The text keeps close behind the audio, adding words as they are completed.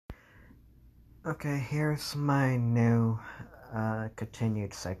Okay, here's my new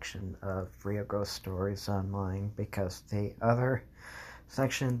continued section of Real Ghost Stories Online because the other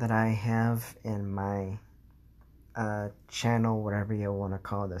section that I have in my channel, whatever you want to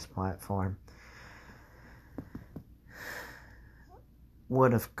call this platform,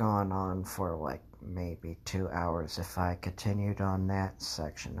 would have gone on for like maybe 2 hours if I continued on that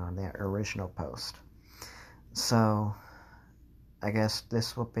section, on that original post. So, I guess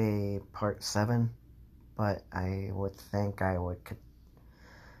this will be part 7, but I would think I would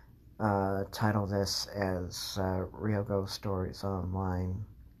title this as Real Ghost Stories Online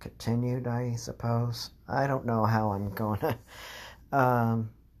Continued, I suppose. I don't know how I'm going to, um,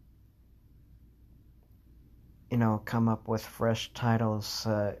 come up with fresh titles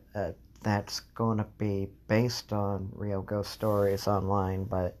that's going to be based on Real Ghost Stories Online,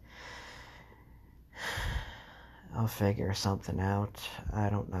 but I'll figure something out. I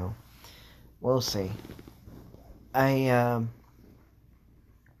don't know. We'll see. I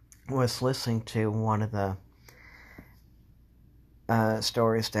was listening to one of the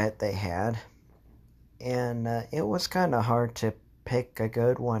stories that they had, and it was kind of hard to pick a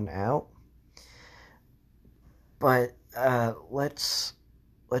good one out. But let's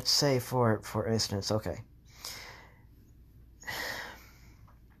say for instance, okay,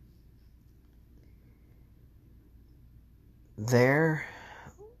 there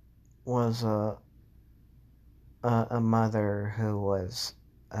was a mother who was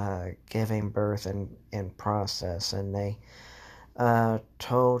giving birth in process, and they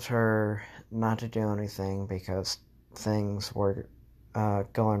told her not to do anything because things were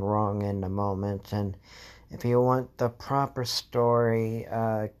going wrong in the moment. And if you want the proper story,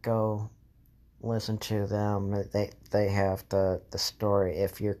 go listen to them. They have the story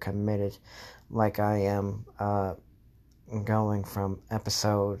if you're committed, like I am, going from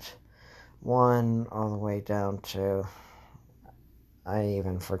episode 1 all the way down to, I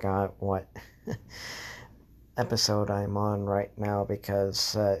even forgot what episode I'm on right now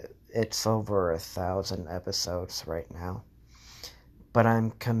because it's over 1,000 episodes right now. But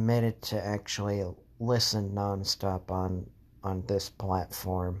I'm committed to actually listen nonstop on this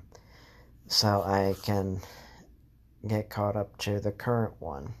platform so I can get caught up to the current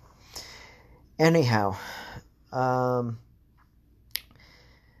one. Anyhow,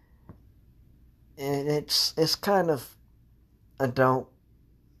 it's kind of adult,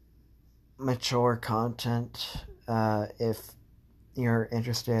 mature content. If you're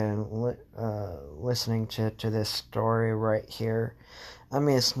interested in listening to this story right here, I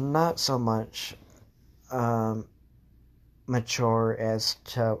mean, it's not so much mature as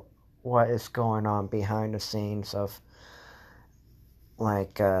to what is going on behind the scenes of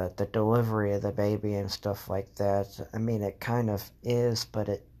like the delivery of the baby and stuff like that. I mean, it kind of is, but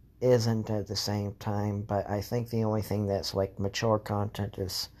it isn't at the same time. But I think the only thing that's like mature content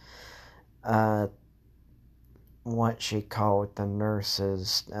is what she called the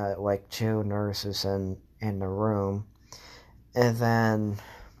nurses, like 2 nurses in the room, and then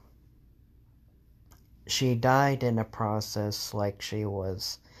she died in a process, like she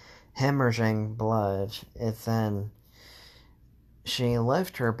was hemorrhaging blood, and then she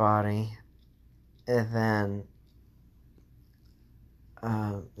left her body, and then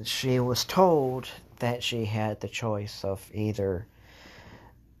she was told that she had the choice of either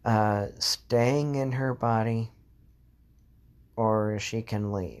staying in her body or she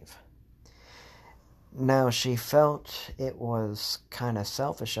can leave. Now, she felt it was kind of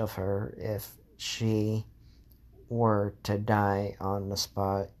selfish of her if she were to die on the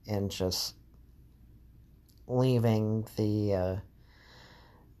spot and just leaving the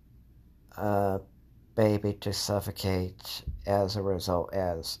baby to suffocate as a result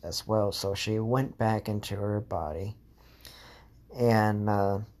as well. So she went back into her body, and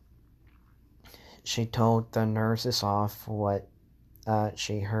she told the nurses off what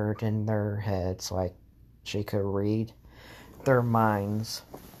she heard in their heads, like she could read their minds,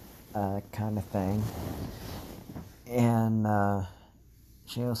 kind of thing. And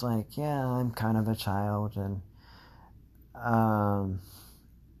she was like, "Yeah, I'm kind of a child, and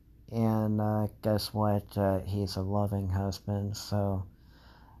guess what? He's a loving husband." So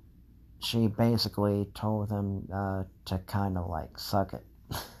she basically told them to kind of like suck it.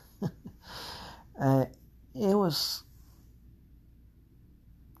 uh, it was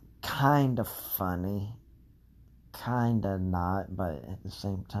kind of funny, kind of not, but at the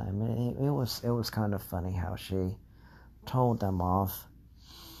same time, it was kind of funny how she told them off.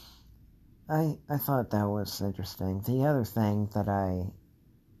 I thought that was interesting. The other thing that I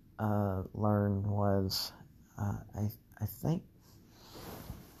learned was I think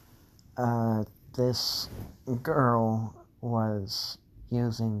this girl was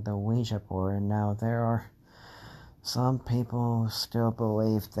using the Ouija board, and now there are some people who still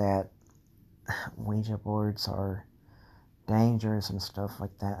believe that Ouija boards are dangerous and stuff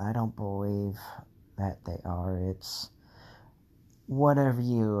like that. I don't believe that they are. It's whatever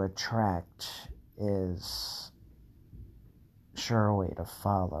you attract is surely to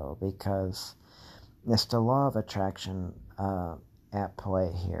follow, because it's the law of attraction at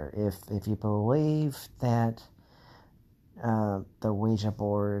play here. If you believe that the Ouija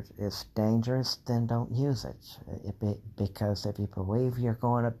board is dangerous, then don't use it. Because if you believe you're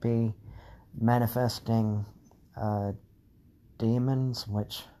going to be manifesting demons,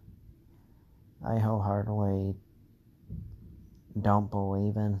 which I wholeheartedly don't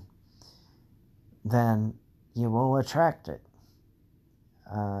believe in, then you will attract it.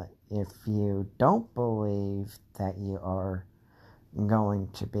 If you don't believe that you are going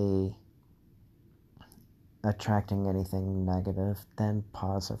to be attracting anything negative, then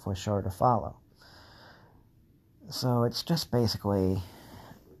positive was sure to follow. So it's just basically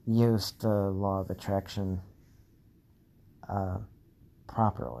use the law of attraction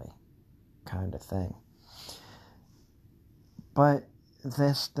properly, kind of thing. But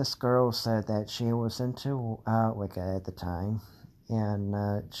this girl said that she was into Wicca at the time,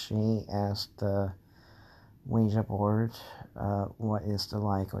 and she asked the Ouija board what is the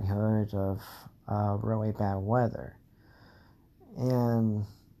likelihood of really bad weather, and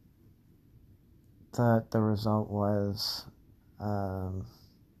the result was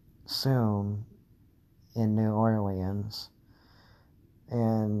soon in New Orleans,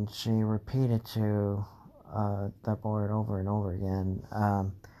 and she repeated to the board over and over again,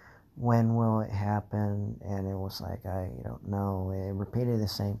 when will it happen? And it was like, I don't know. It repeated the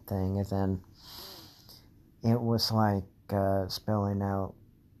same thing, and then it was like spelling out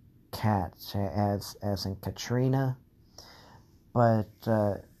cat as in Katrina. But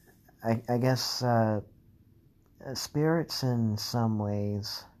I guess spirits in some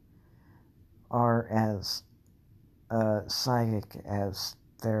ways are as psychic as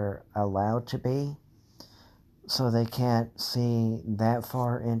they're allowed to be. So they can't see that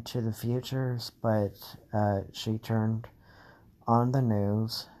far into the futures, but she turned on the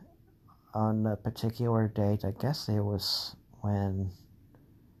news on a particular date. I guess it was when,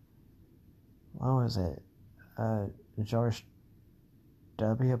 what was it? George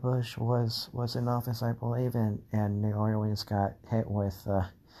W. Bush was in office, I believe, and New Orleans got hit with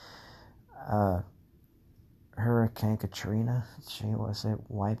Hurricane Katrina. It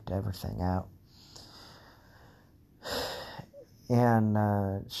wiped everything out.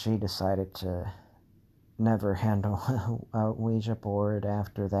 And she decided to never handle a Ouija board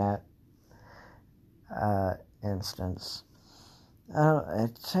after that instance.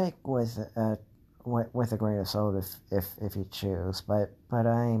 Take with a grain of salt if you choose, but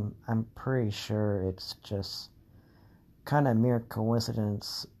I'm pretty sure it's just kind of mere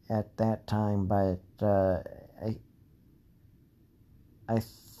coincidence at that time. But I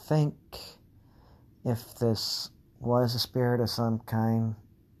think if this was a spirit of some kind,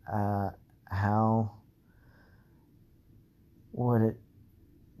 how would it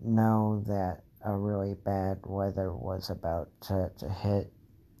know that a really bad weather was about to hit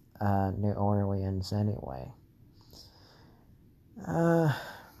New Orleans anyway?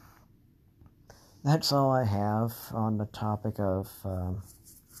 That's all I have on the topic of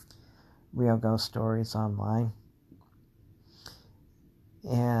real ghost stories online.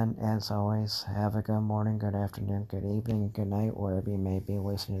 And as always, have a good morning, good afternoon, good evening, good night, wherever you may be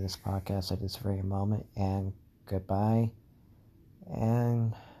listening to this podcast at this very moment. And goodbye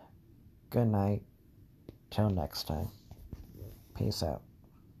and good night. Till next time. Peace out.